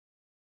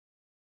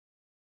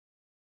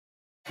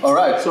All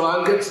right, so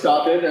I'll get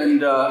started,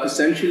 and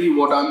essentially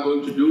what I'm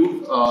going to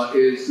do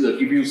is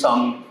give you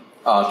some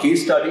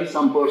case studies,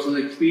 some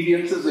personal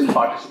experiences in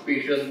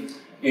participation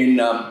in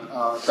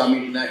some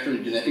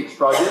international genetics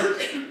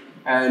projects,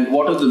 and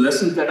what are the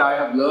lessons that I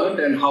have learned,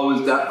 and how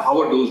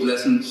are those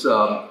lessons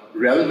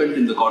relevant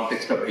in the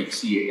context of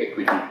HCA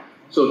equity.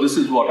 So this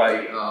is what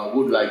I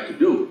would like to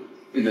do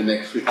in the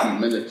next 15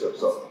 minutes or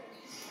so.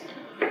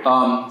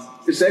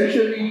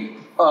 Essentially,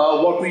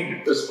 what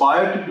we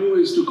aspire to do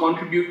is to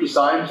contribute to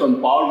science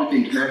on par with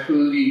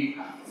internationally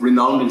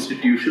renowned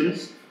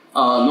institutions.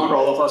 Not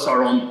all of us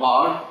are on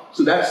par,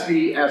 so that's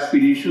the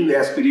aspiration. The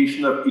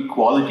aspiration of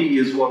equality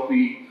is what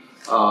we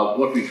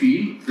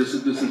feel. This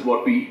is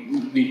what we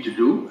need to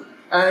do,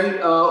 and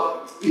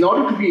in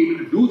order to be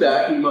able to do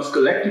that, we must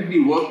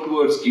collectively work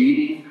towards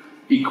gaining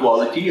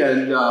equality.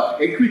 And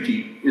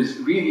equity is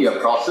really a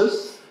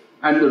process,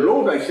 and the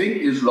road, I think,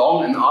 is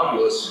long and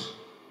arduous.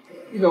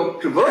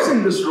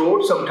 Traversing this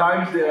road,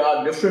 sometimes there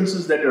are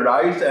differences that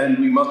arise, and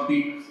we must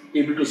be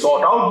able to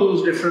sort out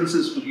those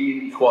differences to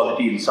gain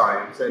equality in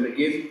science. And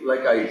again,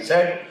 like I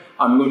said,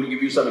 I'm going to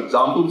give you some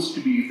examples to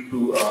be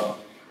able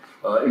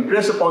to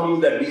impress upon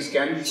you that these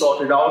can be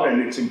sorted out, and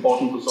it's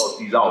important to sort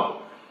these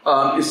out.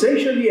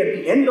 Essentially, at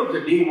the end of the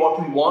day, what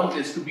we want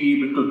is to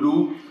be able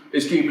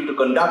to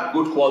conduct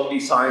good quality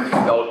science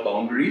without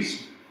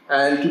boundaries.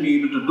 And to be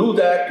able to do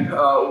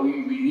that, we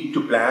need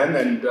to plan,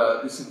 and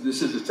this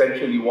is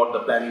essentially what the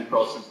planning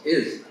process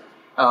is.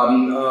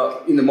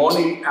 In the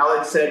morning,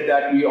 Alex said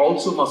that we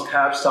also must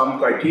have some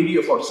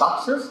criteria for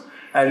success,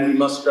 and we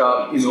must,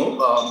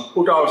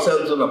 put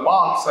ourselves on a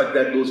path such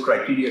that those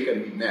criteria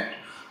can be met.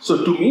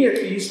 So, to me,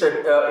 at least,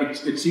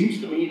 it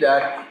seems to me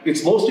that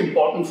it's most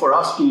important for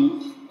us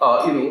to,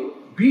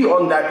 be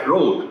on that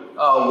road.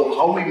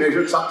 How we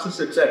measure success,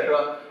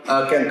 etc.,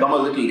 can come a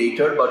little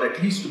later, but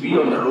at least to be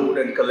on the road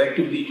and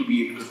collectively to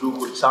be able to do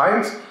good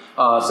science,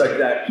 such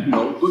that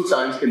good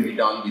science can be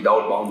done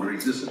without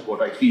boundaries. This is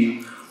what I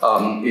feel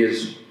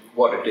is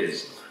what it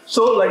is.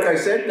 So, like I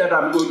said, that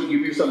I'm going to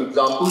give you some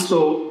examples.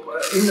 So,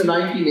 in the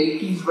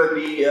 1980s, when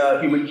the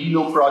Human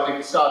Genome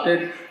Project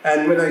started,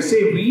 and when I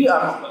say we,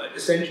 I'm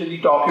essentially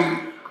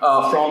talking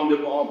from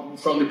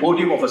the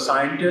podium of a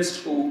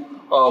scientist who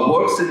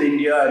works in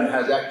India and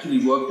has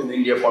actually worked in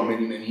India for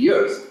many, many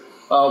years.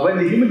 When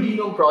the Human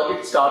Genome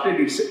Project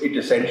started, it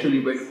essentially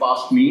went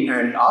past me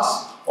and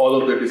us,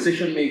 all of the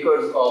decision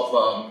makers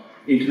of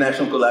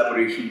international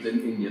collaborations in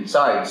Indian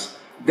science.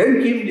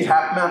 Then came the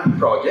HapMap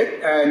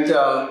project, and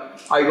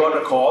I got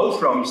a call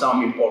from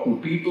some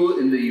important people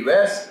in the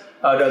US.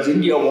 Does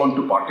India want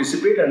to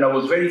participate? And I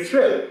was very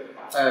thrilled.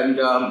 And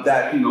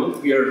that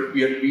we are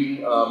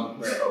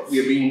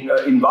being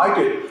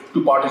invited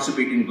to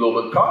participate in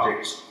global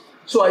projects.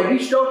 So I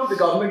reached out to the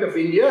government of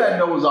India,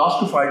 and I was asked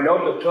to find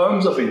out the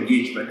terms of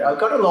engagement. I'll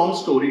cut a long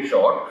story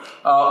short.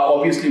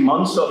 Obviously,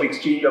 months of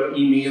exchange of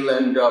email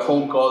and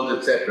phone calls,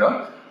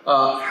 etc.,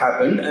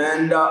 happened.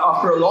 And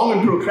after a long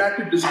and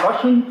protracted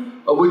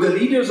discussion with the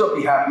leaders of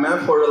the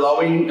HapMap for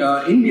allowing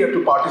India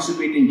to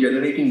participate in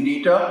generating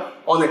data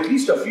on at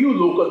least a few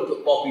local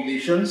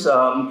populations,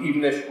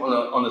 even if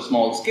on a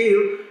small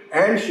scale,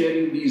 and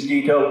sharing these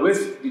data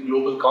with the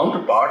global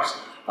counterparts,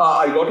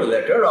 I got a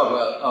letter,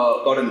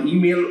 got an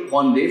email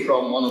one day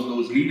from one of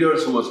those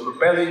leaders who was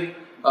propelling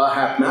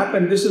HapMap,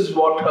 and this is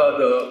what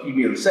the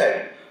email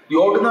said. The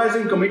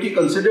organizing committee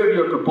considered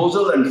your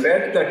proposal and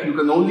felt that you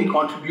can only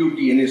contribute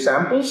DNA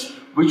samples,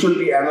 which will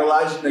be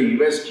analyzed in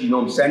the US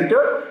Genome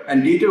Center,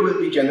 and data will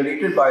be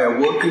generated by a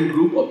working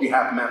group of the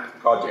HapMap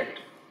project.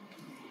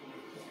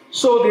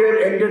 So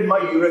there ended my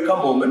eureka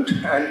moment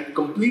and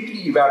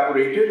completely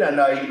evaporated, and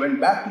I went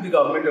back to the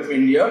government of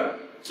India,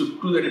 to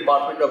the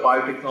Department of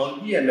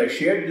Biotechnology, and I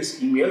shared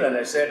this email, and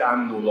I said,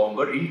 I'm no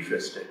longer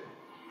interested.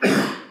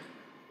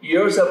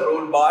 Years have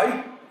rolled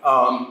by,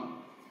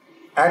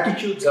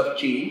 attitudes have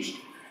changed,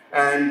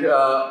 and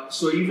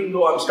so even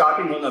though I'm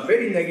starting on a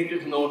very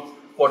negative note,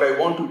 what I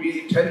want to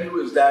really tell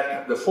you is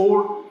that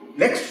the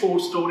next four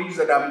stories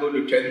that I'm going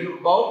to tell you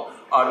about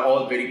are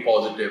all very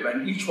positive,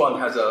 and each one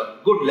has a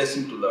good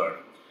lesson to learn.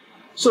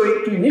 So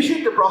to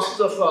initiate the process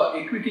of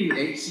equity in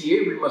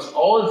HCA, we must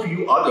all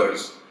view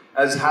others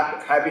as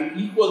having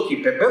equal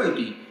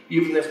capability,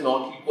 even if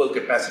not equal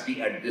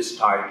capacity at this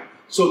time.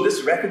 So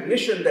this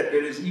recognition that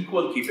there is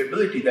equal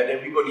capability, that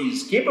everybody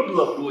is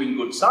capable of doing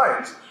good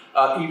science,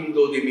 even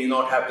though they may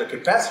not have the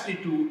capacity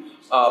to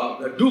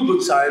do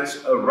good science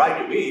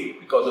right away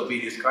because of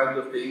various kinds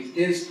of things,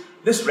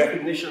 this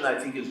recognition, I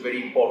think, is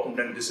very important,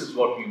 and this is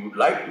what we would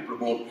like to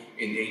promote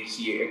in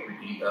HCA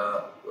equity,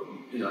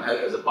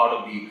 as a part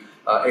of the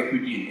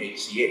equity in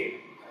HCA.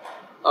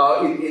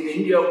 In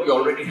India, we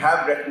already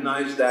have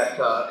recognized that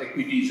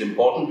equity is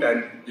important,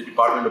 and the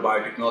Department of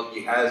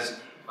Biotechnology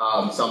has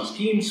some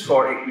schemes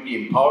for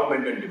equity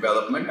empowerment and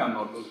development. I'm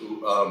not going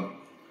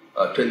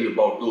to tell you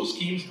about those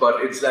schemes,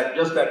 but it's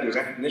just that the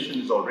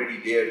recognition is already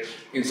there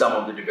in some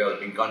of the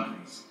developing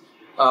countries.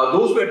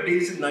 Those were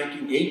days in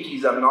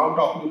 1980s. I'm now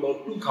talking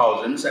about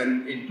 2000s,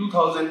 and in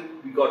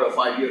 2000 we got a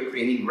 5-year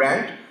training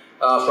grant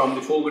from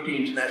the Fogarty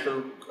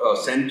International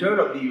Center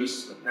of the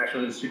US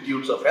National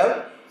Institutes of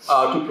Health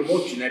to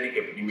promote genetic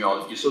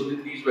epidemiology. So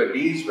these were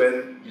days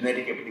when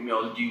genetic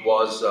epidemiology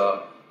was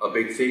a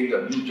big thing.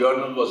 A new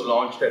journal was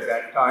launched at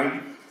that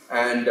time,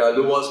 and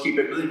there was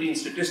capability in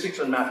statistics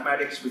and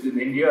mathematics within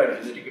India,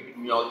 and genetic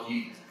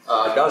epidemiology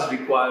does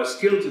require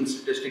skills in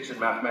statistics and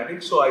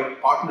mathematics. So I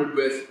partnered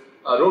with,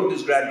 wrote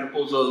this grant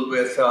proposal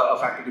with a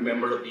faculty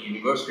member of the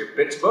University of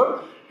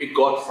Pittsburgh. It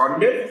got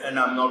funded, and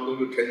I'm not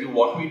going to tell you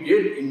what we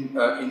did in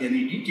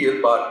any detail,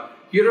 but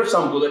here are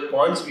some bullet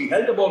points. We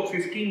held about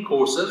 15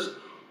 courses,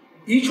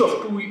 each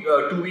of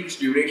 2 weeks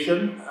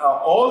duration,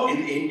 all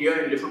in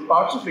India, in different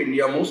parts of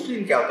India, mostly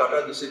in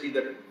Calcutta, the city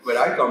where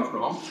I come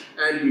from,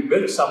 and we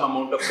built some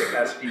amount of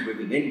capacity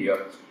within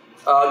India.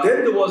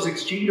 Then there was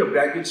exchange of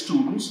graduate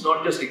students,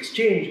 not just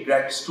exchange,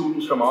 graduate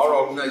students from our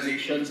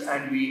organizations,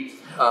 and we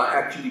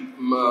actually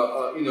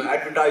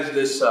advertised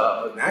this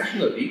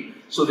nationally.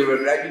 So there were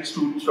graduate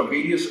students from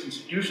various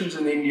institutions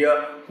in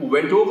India who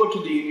went over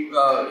to the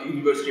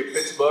University of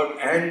Pittsburgh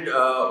and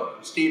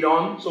stayed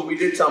on. So we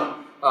did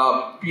some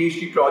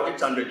PhD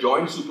projects under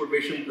joint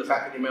supervision, the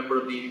faculty member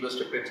of the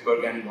University of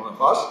Pittsburgh and one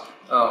of us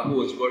who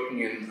was working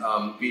in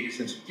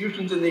various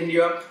institutions in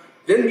India.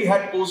 Then we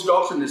had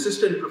postdocs and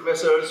assistant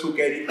professors who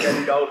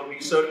carried out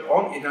research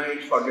on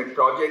NIH-funded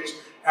projects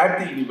at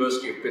the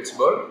University of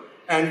Pittsburgh.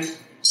 And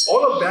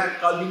all of that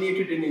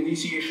culminated in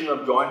initiation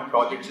of joint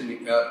projects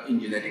in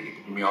genetic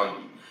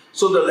epidemiology.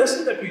 So the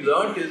lesson that we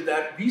learned is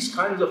that these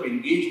kinds of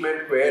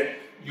engagement where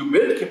you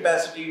build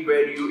capacity,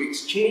 where you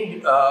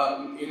exchange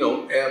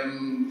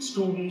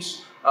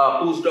students,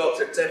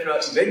 postdocs, etc.,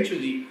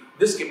 eventually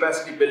this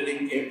capacity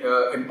building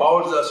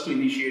empowers us to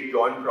initiate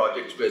joint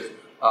projects with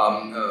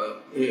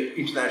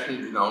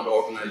internationally renowned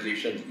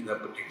organizations in a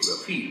particular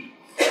field.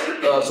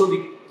 So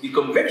the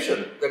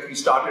conviction that we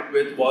started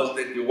with was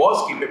that there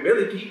was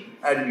capability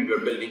and we were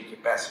building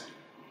capacity.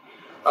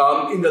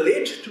 In the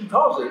late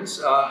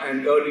 2000s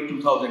and early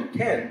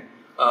 2010,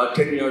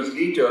 10 years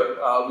later,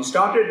 we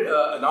started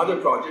another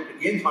project,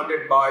 again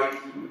funded by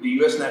the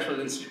US National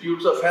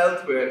Institutes of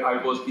Health, where I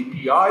was the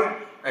PI,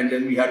 and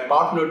then we had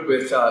partnered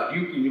with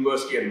Duke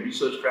University and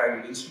Research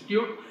Triangle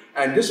Institute,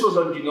 and this was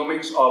on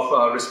genomics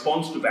of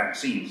response to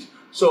vaccines.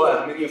 So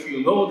as many of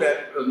you know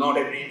that not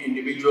every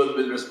individual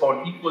will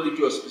respond equally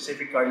to a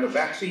specific kind of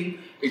vaccine.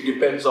 It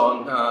depends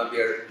on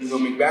their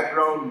genomic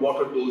background, what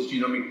are those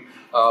genomic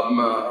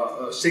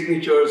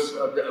signatures,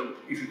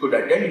 if you could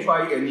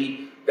identify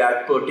any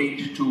that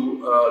pertained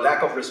to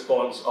lack of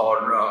response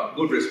or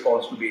good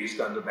response to various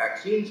kinds of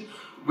vaccines.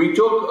 We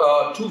took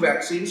 2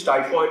 vaccines,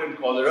 typhoid and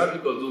cholera,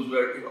 because those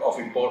were of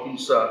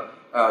importance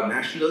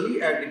nationally,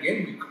 and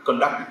again we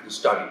conducted the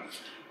study.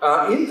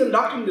 In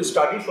conducting the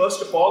study,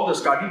 first of all, the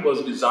study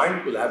was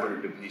designed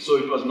collaboratively, so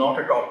it was not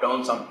a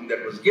top-down something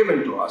that was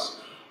given to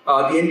us.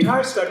 The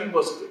entire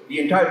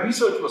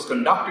research was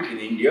conducted in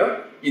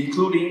India,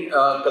 including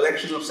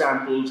collection of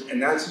samples,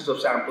 analysis of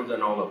samples,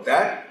 and all of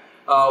that.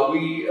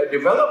 We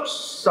developed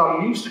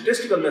some new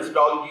statistical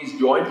methodologies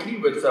jointly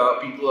with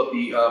people of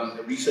the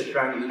Research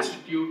Triangle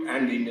Institute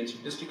and the Indian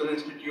Statistical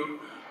Institute,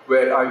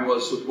 where I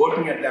was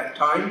working at that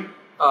time.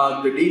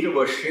 The data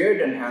were shared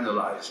and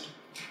analyzed.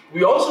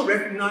 We also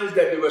recognized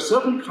that there were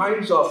certain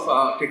kinds of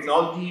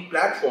technology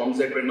platforms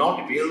that were not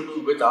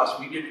available with us.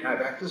 We didn't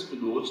have access to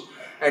those.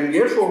 And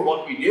therefore,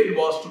 what we did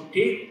was to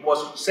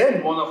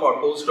send one of our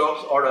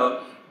postdocs or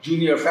a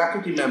junior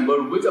faculty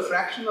member with a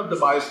fraction of the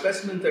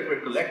biospecimens that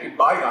were collected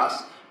by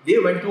us. They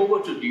went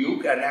over to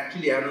Duke and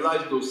actually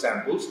analyzed those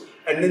samples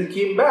and then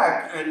came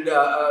back, and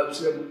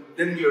so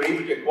then we were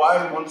able to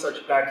acquire one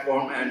such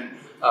platform, and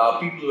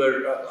our people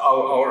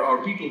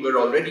were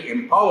already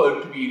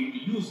empowered to be able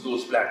to use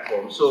those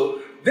platforms. So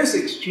this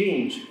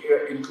exchange,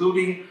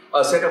 including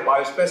a set of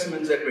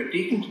biospecimens that were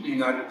taken to the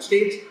United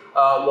States,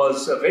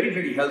 was very,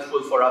 very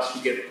helpful for us to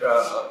get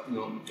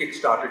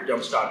kick-started,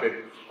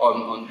 jump-started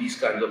on these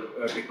kinds of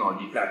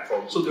technology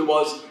platforms. So there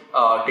was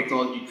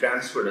technology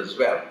transfer as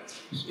well.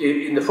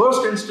 In the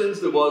first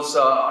instance, there was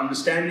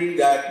understanding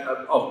that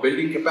of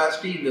building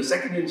capacity. In the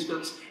second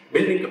instance,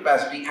 building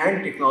capacity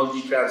and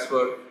technology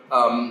transfer.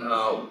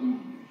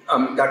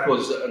 That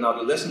was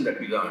another lesson that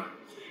we learned.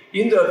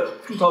 In the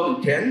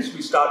 2010s,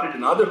 we started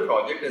another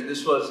project, and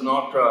this was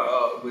not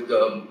with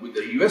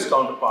the US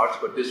counterparts,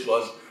 but this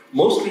was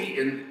mostly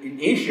in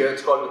Asia.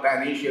 It's called the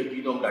Pan-Asia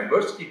Genome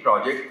Diversity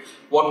Project.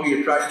 What we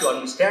are trying to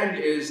understand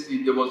is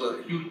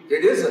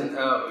there is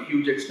a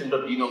huge extent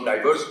of genome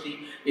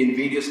diversity in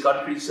various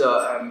countries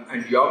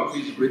and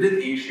geographies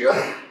within Asia,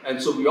 and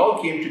so we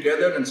all came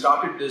together and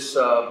started this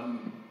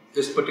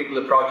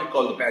particular project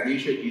called the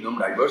Pan-Asia Genome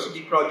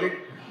Diversity Project.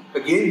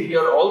 Again,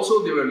 here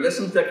also there were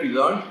lessons that we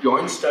learned,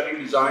 joint study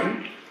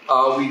design.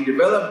 We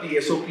developed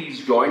the SOPs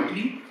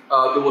jointly.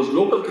 There was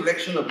local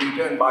collection of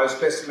data and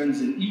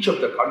biospecimens in each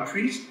of the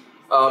countries.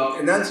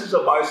 Analysis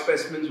of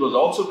biospecimens was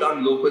also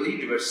done locally.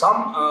 There were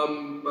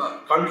some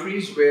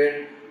countries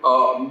where they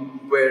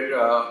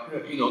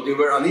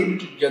were unable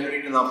to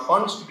generate enough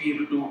funds to be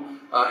able to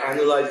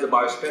analyze the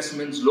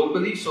biospecimens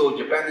locally. So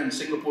Japan and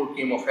Singapore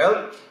came of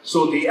help.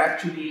 So they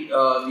actually,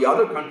 the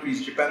other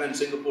countries, Japan and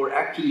Singapore,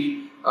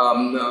 actually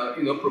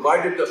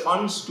provided the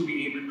funds to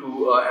be able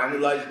to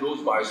analyze those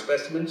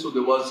biospecimens. So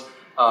there was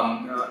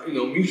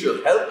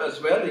mutual help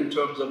as well in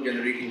terms of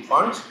generating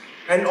funds.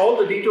 And all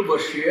the data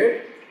was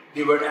shared.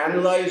 They were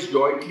analyzed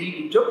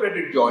jointly,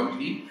 interpreted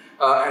jointly,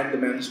 and the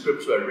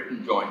manuscripts were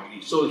written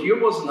jointly. So here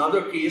was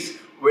another case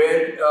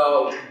where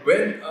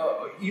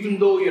even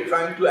though you're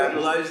trying to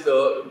analyze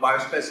the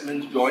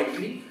biospecimens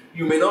jointly,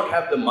 you may not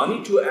have the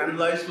money to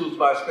analyze those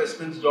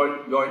biospecimens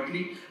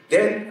jointly.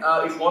 Then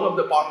if one of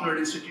the partner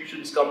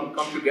institutions come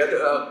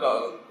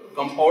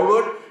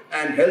forward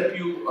and help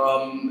you,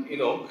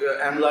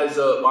 analyze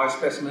the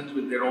biospecimens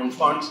with their own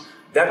funds,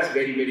 that's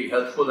very, very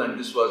helpful. And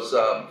this was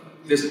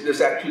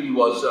this actually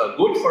was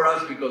good for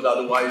us, because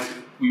otherwise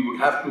we would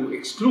have to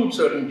exclude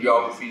certain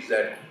geographies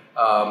that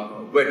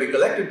where they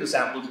collected the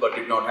samples but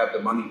did not have the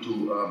money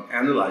to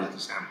analyze the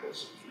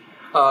samples.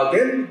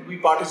 Then we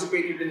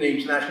participated in the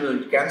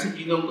International Cancer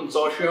Genome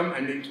Consortium,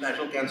 and the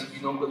International Cancer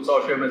Genome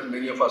Consortium, as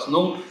many of us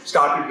know,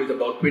 started with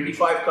about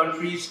 25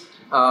 countries.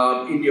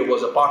 India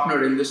was a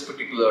partner in this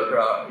particular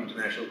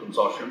international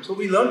consortium. So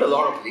we learned a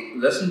lot of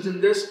lessons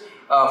in this.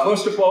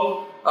 First of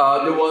all,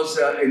 there was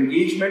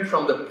engagement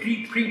from the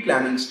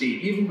pre-planning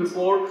stage. Even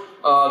before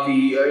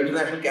the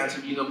International Cancer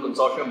Genome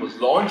Consortium was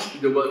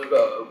launched,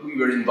 we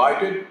were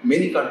invited,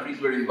 many countries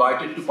were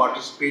invited to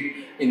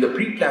participate in the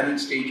pre-planning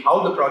stage,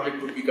 how the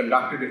project would be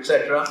conducted,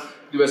 etc.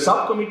 There were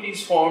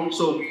subcommittees formed,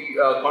 so we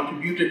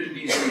contributed to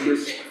these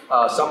various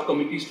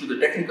subcommittees, to the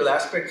technical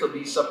aspects of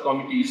these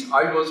subcommittees.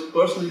 I was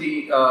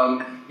personally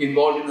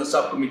involved in a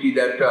subcommittee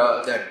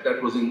that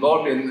was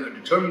involved in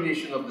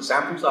determination of the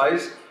sample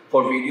size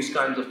for various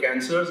kinds of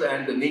cancers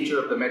and the nature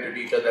of the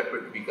metadata that were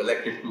to be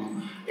collected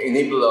to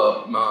enable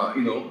a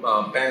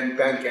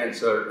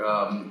pan-cancer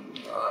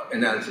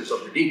analysis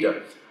of the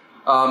data.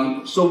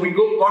 So we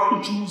got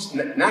to choose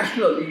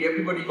nationally,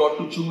 everybody got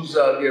to choose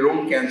their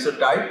own cancer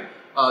type.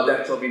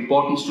 That's of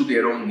importance to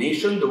their own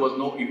nation. There was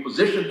no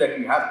imposition that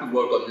you have to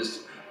work on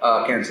this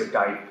cancer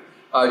type.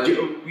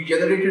 We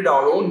generated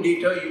our own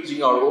data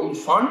using our own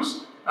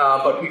funds,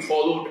 but we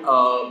followed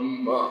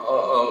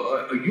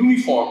a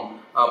uniform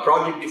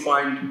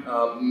project-defined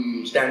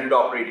standard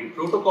operating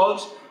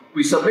protocols.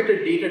 We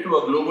submitted data to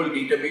a global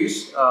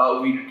database,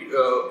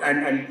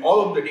 and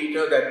all of the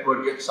data that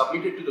were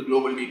submitted to the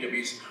global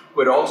database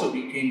were also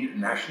retained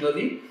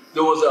nationally.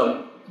 There was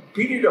a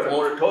period of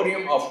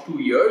moratorium of 2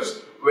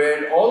 years,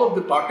 where all of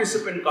the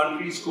participant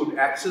countries could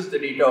access the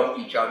data of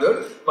each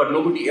other, but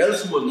nobody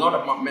else who was not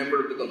a member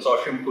of the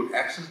consortium could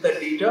access that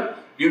data.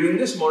 During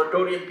this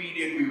moratorium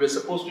period, we were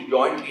supposed to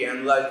jointly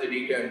analyze the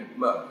data, and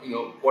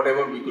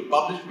whatever we could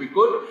publish, we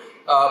could.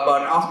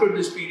 But after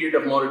this period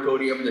of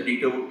moratorium, the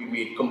data would be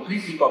made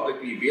completely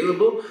publicly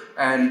available,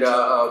 and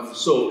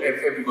so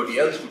everybody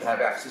else would have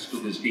access to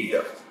this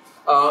data.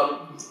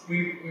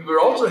 We were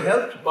also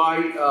helped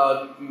by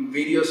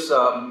various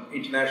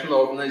international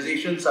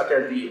organizations, such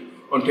as the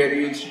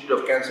Ontario Institute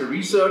of Cancer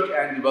Research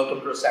and the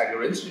Wellcome Trust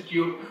Sagar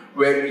Institute,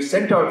 where we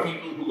sent our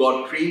people who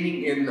got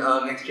training in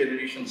next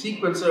generation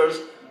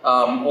sequencers,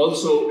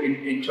 also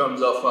in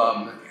terms of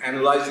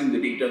analyzing the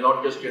data,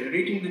 not just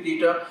generating the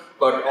data,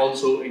 but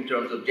also in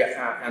terms of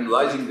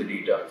analyzing the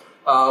data.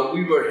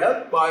 We were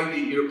helped by the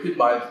European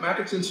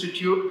Bioinformatics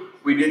Institute.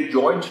 We did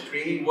joint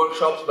training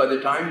workshops. By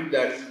the time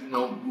that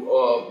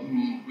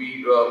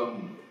we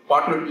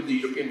partnered with the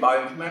European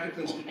Bioinformatics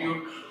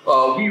Institute,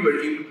 we were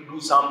able to do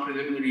some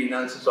preliminary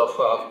analysis of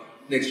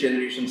next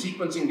generation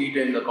sequencing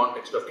data in the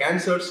context of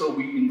cancer. So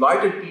we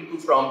invited people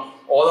from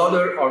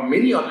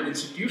many other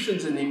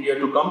institutions in India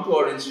to come to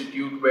our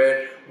institute,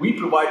 where we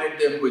provided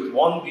them with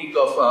 1 week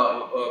of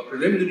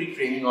preliminary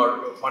training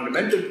or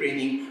fundamental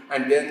training,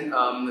 and then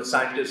the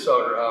scientists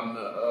or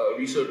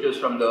researchers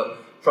from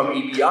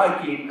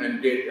EBI came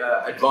and did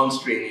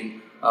advanced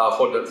training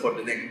for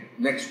the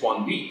next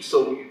 1 week.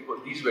 So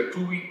these were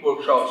 2-week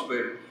workshops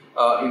where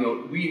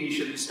we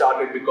initially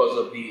started because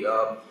of the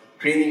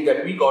training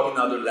that we got in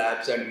other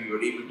labs, and we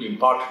were able to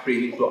impart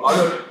training to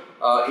other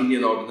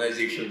Indian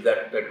organizations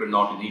that were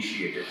not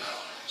initiated.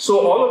 So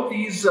all of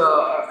these,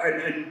 all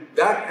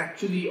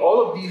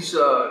of these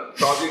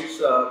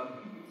projects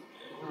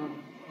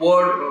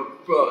were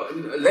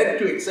led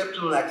to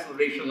exceptional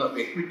acceleration of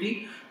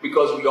equity,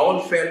 because we all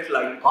felt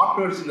like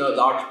partners in a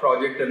large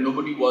project, and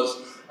nobody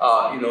was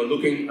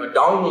looking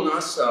down on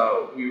us.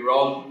 We were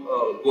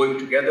all going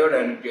together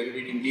and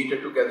generating data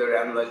together,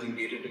 analyzing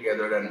data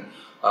together, and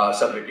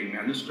submitting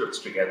manuscripts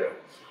together.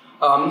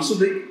 I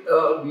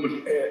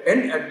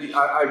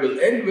will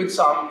end with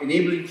some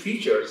enabling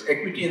features,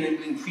 equity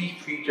enabling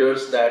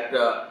features that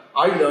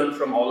I learned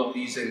from all of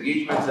these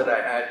engagements that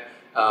I had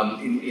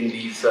in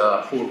these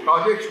 4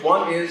 projects.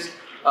 One is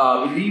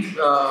believe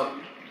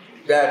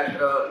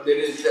that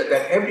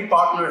every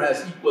partner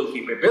has equal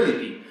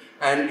capability,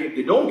 and if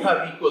they don't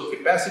have equal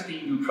capacity,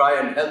 you try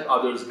and help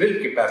others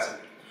build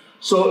capacity.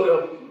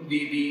 So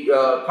the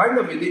kind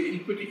of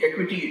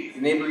equity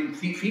enabling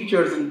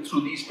features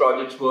through these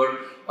projects were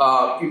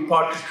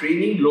impart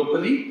training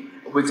locally,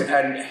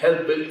 and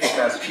help build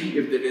capacity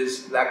if there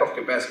is lack of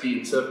capacity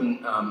in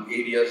certain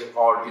areas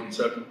or in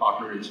certain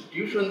partner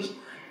institutions,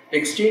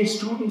 exchange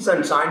students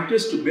and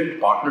scientists to build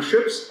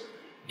partnerships,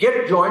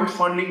 get joint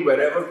funding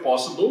wherever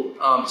possible.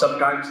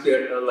 Sometimes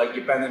they're like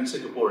Japan and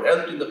Singapore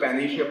helped in the Pan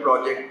Asia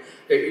project.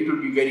 It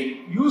would be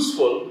very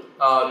useful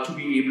to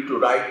be able to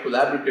write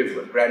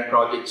collaborative grant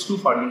projects to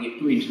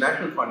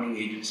international funding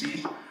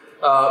agencies.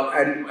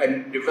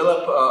 And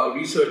develop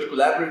research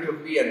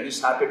collaboratively, and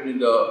this happened in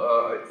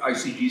the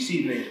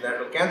ICGC, the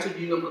International Cancer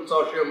Genome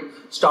Consortium,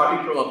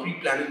 starting from a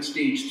pre-planning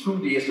stage through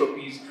the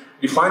SOPs,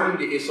 defining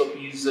the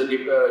SOPs,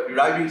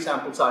 deriving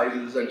sample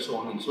sizes, and so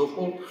on and so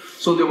forth.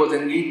 So there was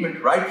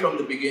engagement right from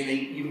the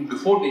beginning, even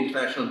before the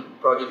international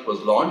project was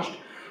launched.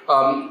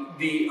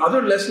 The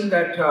other lesson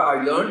that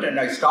I learned, and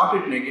I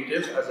started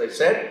negative, as I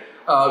said,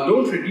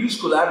 don't reduce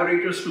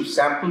collaborators to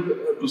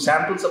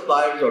sample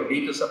suppliers or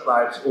data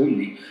suppliers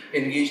only.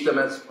 Engage them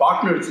as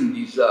partners in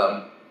these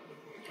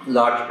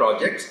large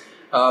projects.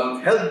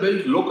 Help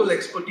build local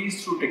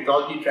expertise through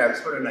technology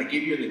transfer. And I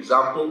gave you an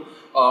example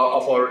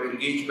of our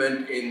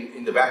engagement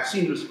in the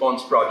vaccine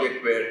response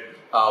project, where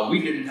we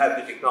didn't have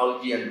the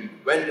technology, and we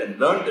went and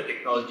learned the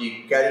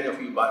technology, carrying a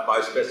few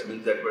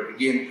biospecimens that were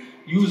again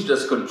used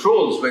as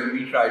controls when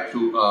we tried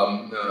to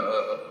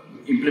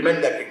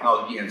implement that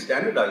technology and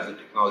standardize the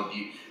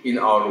technology in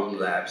our own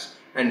labs,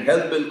 and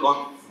help build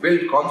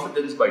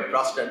confidence by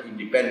trust and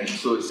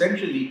independence. So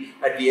essentially,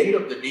 at the end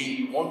of the day,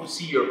 you want to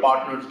see your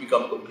partners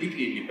become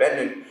completely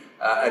independent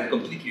and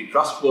completely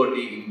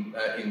trustworthy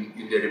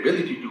in their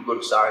ability to do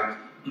good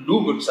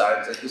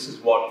science, and this is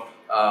what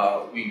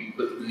we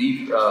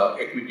believe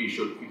equity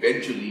should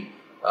eventually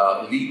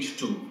lead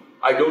to.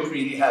 I don't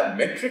really have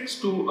metrics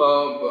to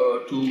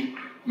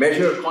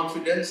measure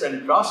confidence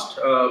and trust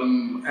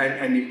and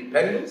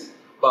independence,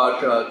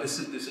 but this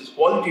is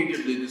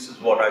qualitatively, this is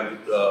what I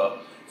would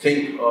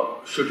think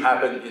should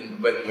happen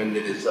when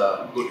there is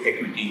good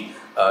equity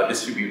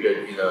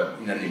distributed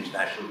in an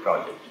international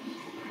project.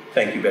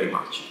 Thank you very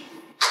much.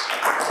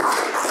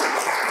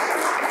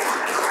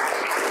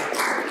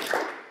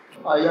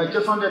 I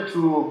just wanted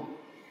to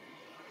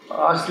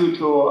ask you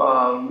to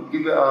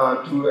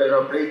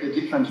elaborate the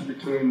difference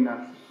between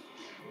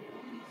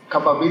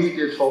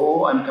capabilities for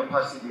all and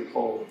capacity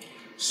for all.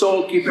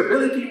 So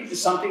capability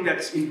is something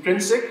that's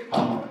intrinsic,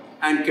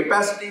 and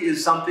capacity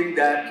is something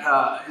that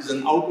is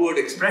an outward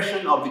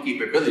expression of the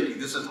capability.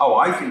 This is how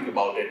I think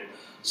about it.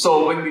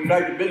 So when we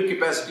try to build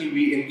capacity,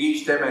 we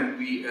engage them, and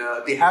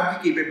they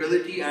have the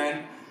capability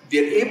and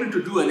they're able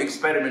to do an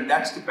experiment.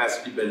 That's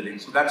capacity building.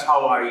 So that's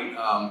how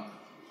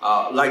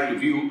I like to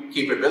view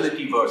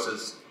capability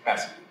versus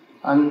capacity.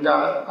 And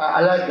I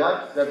like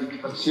that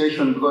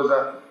differentiation, because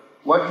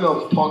what you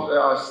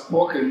have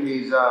spoken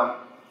is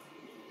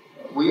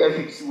we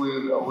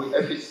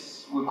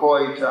call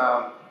it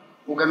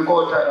we can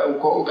call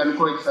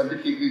it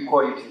scientific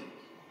equality.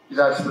 It's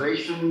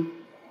aspiration,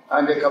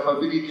 and the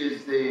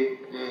capabilities, the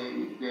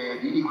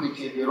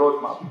equity, the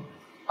roadmap.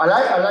 I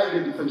like the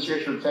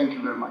differentiation. Thank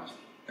you very much.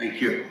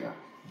 Thank you. Yeah.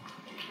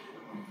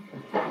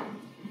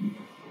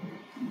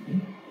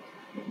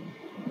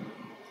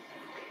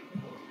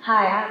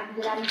 Hi, I'm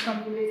Gulani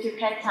from University of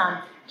Cape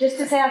Town. Just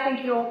to say, I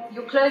think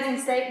your closing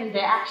statement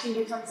there actually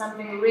hits on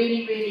something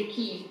really, really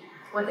key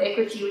with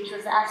equity, which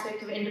was the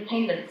aspect of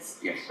independence.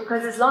 Yes.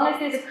 Because as long as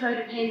there's a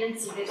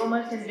codependency, there's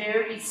almost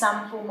invariably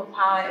some form of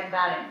power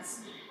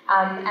imbalance.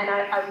 And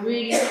I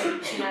really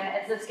think,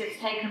 as this gets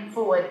taken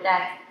forward,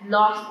 that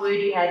last word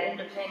you had,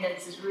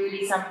 independence, is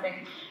really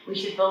something we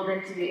should build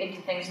into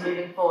things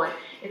moving forward.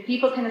 If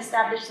people can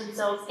establish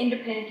themselves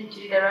independently to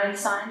do their own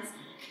science,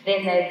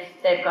 then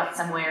they've got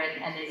somewhere,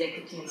 and there's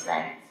equity in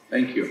play.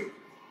 Thank you.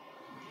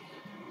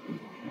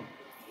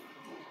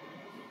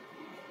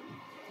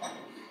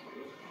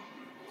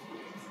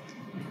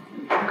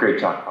 Great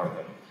talk,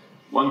 Partha.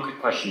 One quick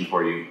question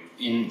for you.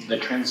 In the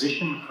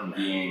transition from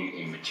being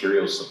a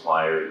material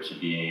supplier to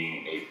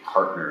being a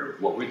partner,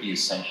 what were the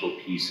essential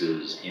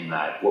pieces in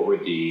that? What were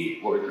the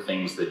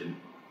things that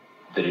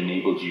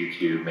enabled you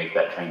to make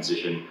that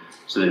transition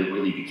so that it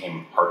really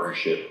became a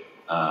partnership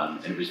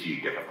and it was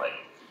viewed differently?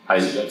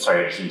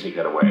 Sorry, I just didn't take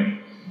that away.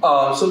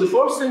 So the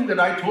first thing that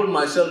I told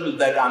myself is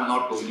that I'm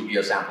not going to be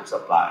a sample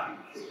supplier.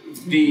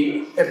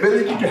 The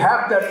ability to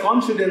have that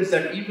confidence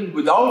that even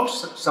without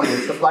some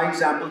supplying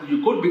samples,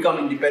 you could become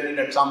independent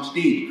at some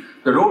stage.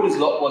 The road was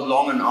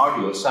long and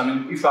arduous. I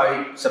mean, if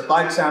I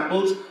supplied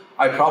samples,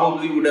 I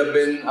probably would have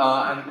been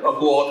a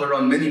co-author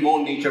on many more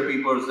Nature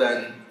papers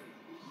than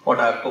what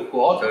I've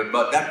co-authored,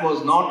 but that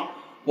was not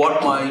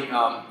what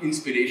my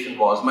inspiration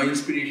was. My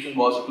inspiration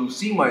was to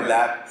see my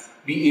lab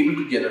be able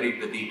to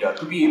generate the data.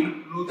 To be able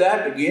to do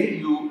that, again,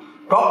 you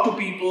talk to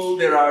people,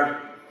 there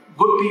are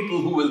good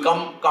people who will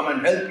come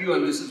and help you,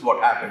 and this is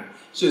what happened.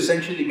 So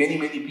essentially, many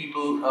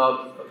people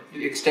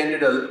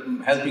extended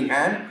a helping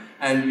hand,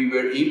 and we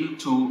were able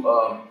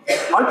to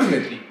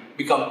ultimately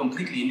become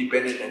completely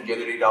independent and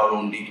generate our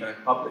own data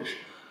and publish.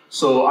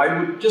 So I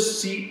would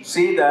just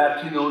say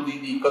that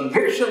the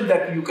conviction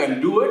that you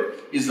can do it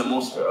is the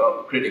most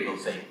critical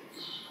thing.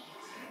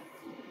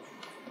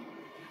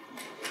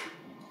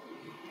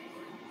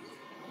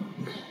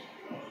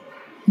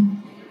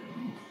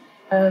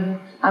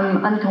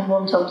 I'm Anne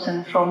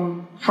Thompson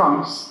from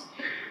France.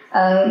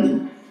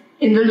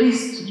 In the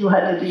list you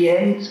had at the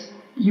end,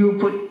 you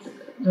put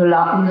in the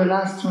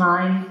last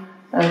line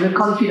the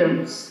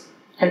confidence,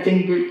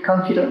 helping build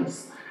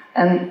confidence.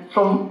 And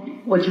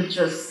from what you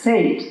just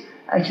said,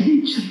 actually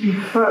it should be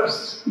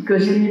first,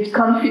 because you need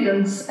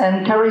confidence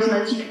and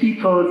charismatic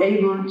people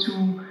able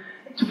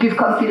to give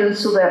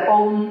confidence to their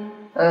own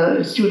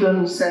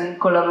students and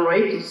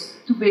collaborators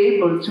to be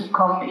able to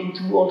come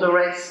into all the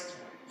rest.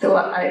 So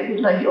I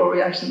would like your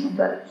reaction on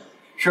that.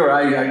 Sure,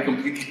 I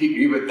completely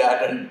agree with that.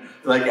 And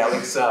like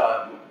Alex,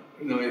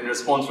 in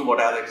response to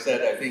what Alex said,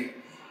 I think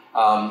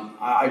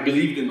I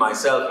believed in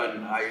myself,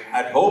 and I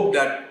had hoped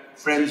that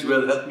friends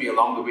will help me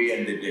along the way,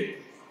 and they did.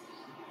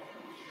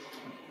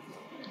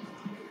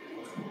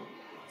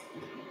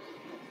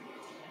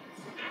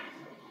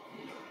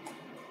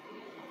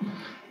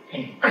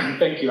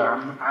 Thank you.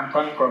 I'm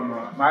Antoine from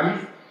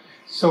Mali.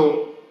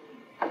 So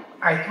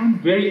I found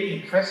very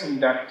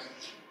interesting that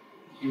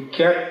you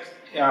get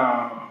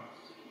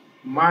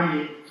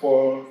money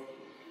for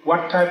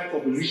what type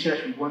of research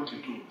you want to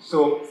do.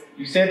 So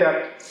you say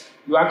that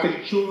you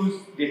actually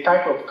choose the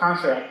type of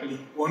cancer actually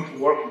you want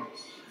to work on.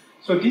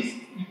 So this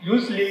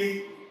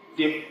usually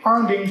the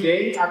founding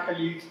day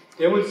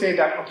they will say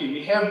that okay,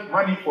 we have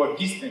money for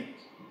this thing.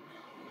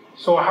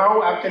 So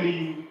how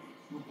actually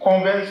you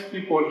convince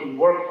people to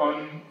work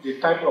on the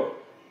type of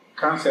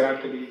cancer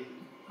actually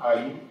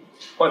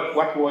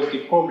what was the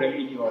problem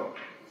in your...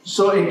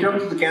 So in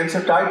terms of the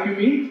cancer type, you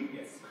mean?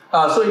 Yes.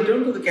 So in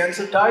terms of the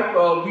cancer type,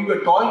 we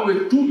were toying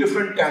with two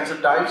different cancer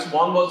types.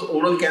 One was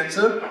oral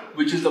cancer,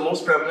 which is the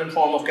most prevalent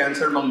form of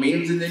cancer among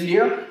males in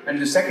India, and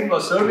the second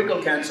was cervical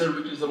cancer,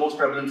 which is the most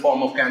prevalent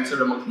form of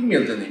cancer among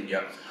females in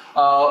India.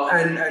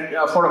 And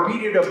for a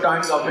period of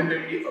time,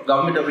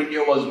 government of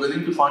India was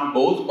willing to fund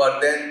both,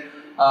 but then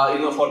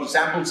for the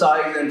sample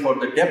size and for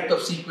the depth of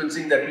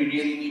sequencing that we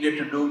really needed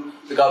to do,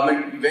 the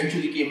government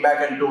eventually came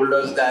back and told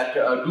us that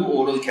do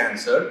oral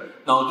cancer.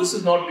 Now, this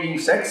is not being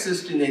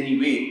sexist in any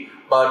way,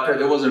 but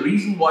there was a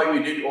reason why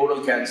we did oral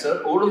cancer.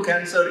 Oral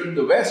cancer in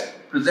the West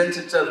presents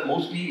itself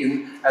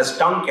mostly as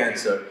tongue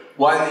cancer,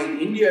 while in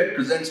India it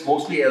presents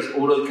mostly as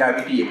oral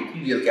cavity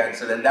epithelial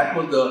cancer, and that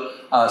was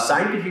the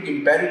scientific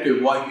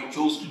imperative why we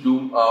chose to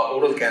do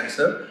oral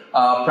cancer,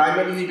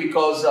 primarily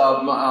because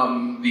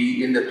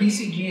in the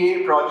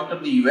TCGA project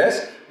of the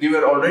US, they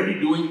were already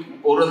doing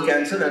oral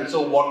cancer, and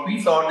so what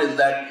we thought is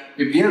that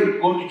if they are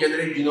going to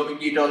generate genomic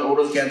data on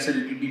oral cancer,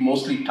 it will be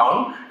mostly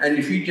tongue, and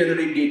if we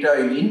generate data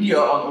in India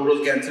on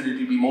oral cancer, it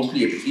will be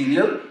mostly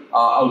epithelial,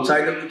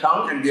 outside of the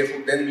tongue, and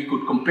therefore then we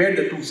could compare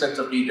the two sets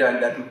of data,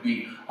 and that would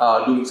be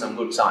doing some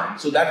good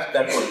science. So that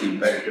was the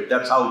imperative.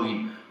 That's how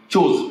we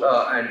chose,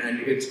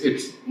 and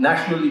it's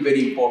nationally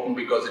very important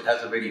because it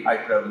has a very high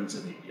prevalence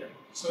in India.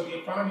 So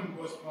the funding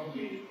was from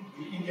the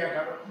Indian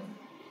government?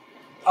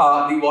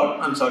 The what?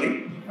 I'm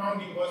sorry? The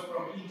funding was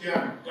from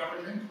Indian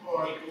government,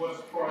 or it was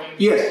from...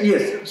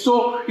 Yes.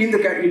 So in the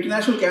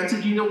International Cancer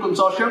Genome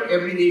Consortium,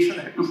 every nation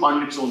had to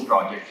fund its own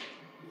project.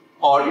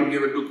 Or if they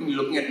were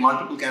looking at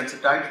multiple cancer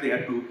types, they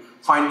had to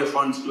find the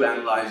funds to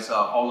analyze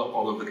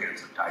all of the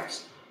cancer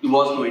types. There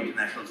was no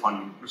international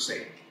funding per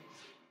se.